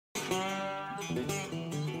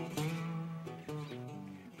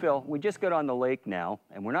Phil, we just got on the lake now,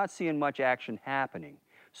 and we're not seeing much action happening.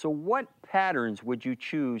 So what patterns would you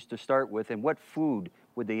choose to start with, and what food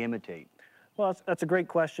would they imitate? Well, that's a great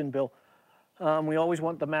question, Bill. We always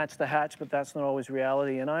want to match the hatch, but that's not always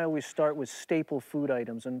reality. And I always start with staple food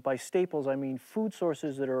items. And by staples, I mean food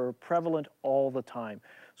sources that are prevalent all the time.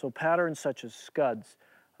 So patterns such as scuds,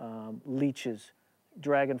 leeches,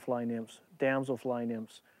 dragonfly nymphs, damselfly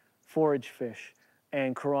nymphs, forage fish,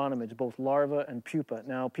 and chironomids, both larvae and pupa.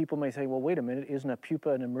 Now, people may say, well, wait a minute, isn't a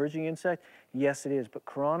pupa an emerging insect? Yes, it is, but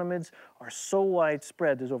chironomids are so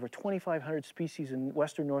widespread. There's over 2,500 species in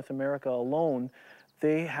Western North America alone.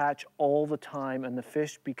 They hatch all the time, and the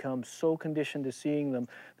fish become so conditioned to seeing them,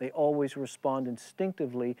 they always respond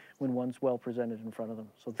instinctively when one's well presented in front of them.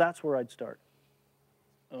 So that's where I'd start.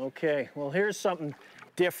 Okay, well, here's something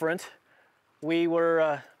different. We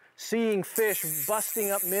were seeing fish busting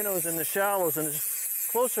up minnows in the shallows, and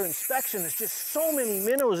closer inspection, there's just so many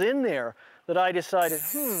minnows in there that I decided,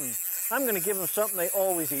 I'm gonna give them something they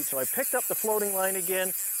always eat. So I picked up the floating line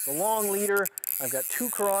again, the long leader. I've got 2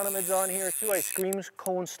 chironomids on here, 2 ice cream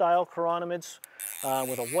cone style chironomids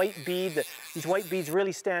with a white bead. These white beads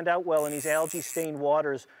really stand out well in these algae stained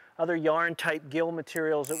waters. Other yarn type gill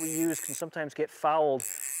materials that we use can sometimes get fouled.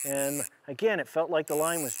 And again, it felt like the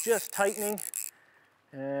line was just tightening.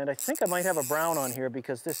 And I think I might have a brown on here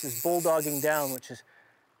because this is bulldogging down, which is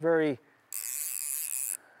very,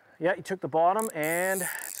 yeah, you took the bottom and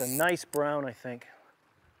it's a nice brown, I think.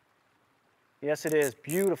 Yes, it is.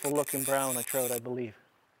 Beautiful looking brown, a trout, I believe.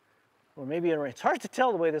 Or maybe it's hard to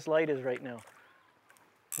tell the way this light is right now.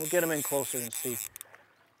 We'll get them in closer and see.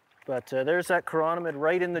 But there's that chironomid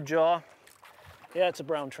right in the jaw. Yeah, it's a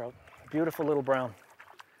brown trout. Beautiful little brown.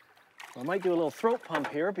 I might do a little throat pump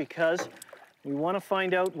here because we want to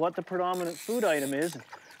find out what the predominant food item is, and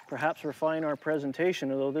perhaps refine our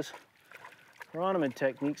presentation, although this chironomid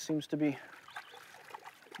technique seems to be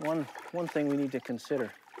one thing we need to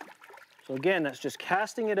consider. So again, that's just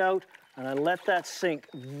casting it out, and I let that sink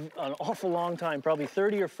an awful long time, probably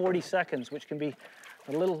 30 or 40 seconds, which can be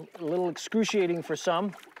a little excruciating for some.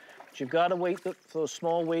 But you've got to wait for those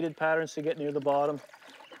small weighted patterns to get near the bottom.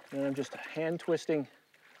 And I'm just hand twisting,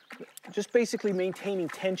 just basically maintaining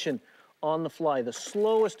tension on the fly, the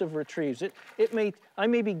slowest of retrieves. I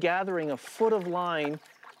may be gathering a foot of line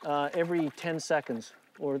every 10 seconds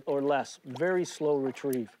or less. Very slow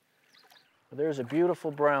retrieve. There's a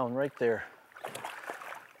beautiful brown right there.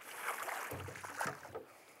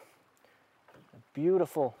 A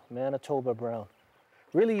beautiful Manitoba brown.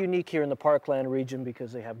 Really unique here in the Parkland region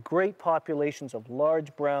because they have great populations of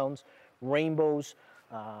large browns, rainbows,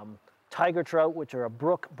 tiger trout, which are a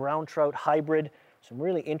brook brown trout hybrid. Some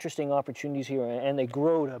really interesting opportunities here, and they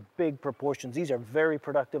grow to big proportions. These are very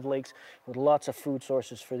productive lakes with lots of food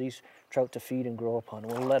sources for these trout to feed and grow upon.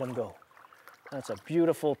 We'll let them go. That's a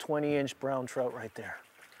beautiful 20-inch brown trout right there.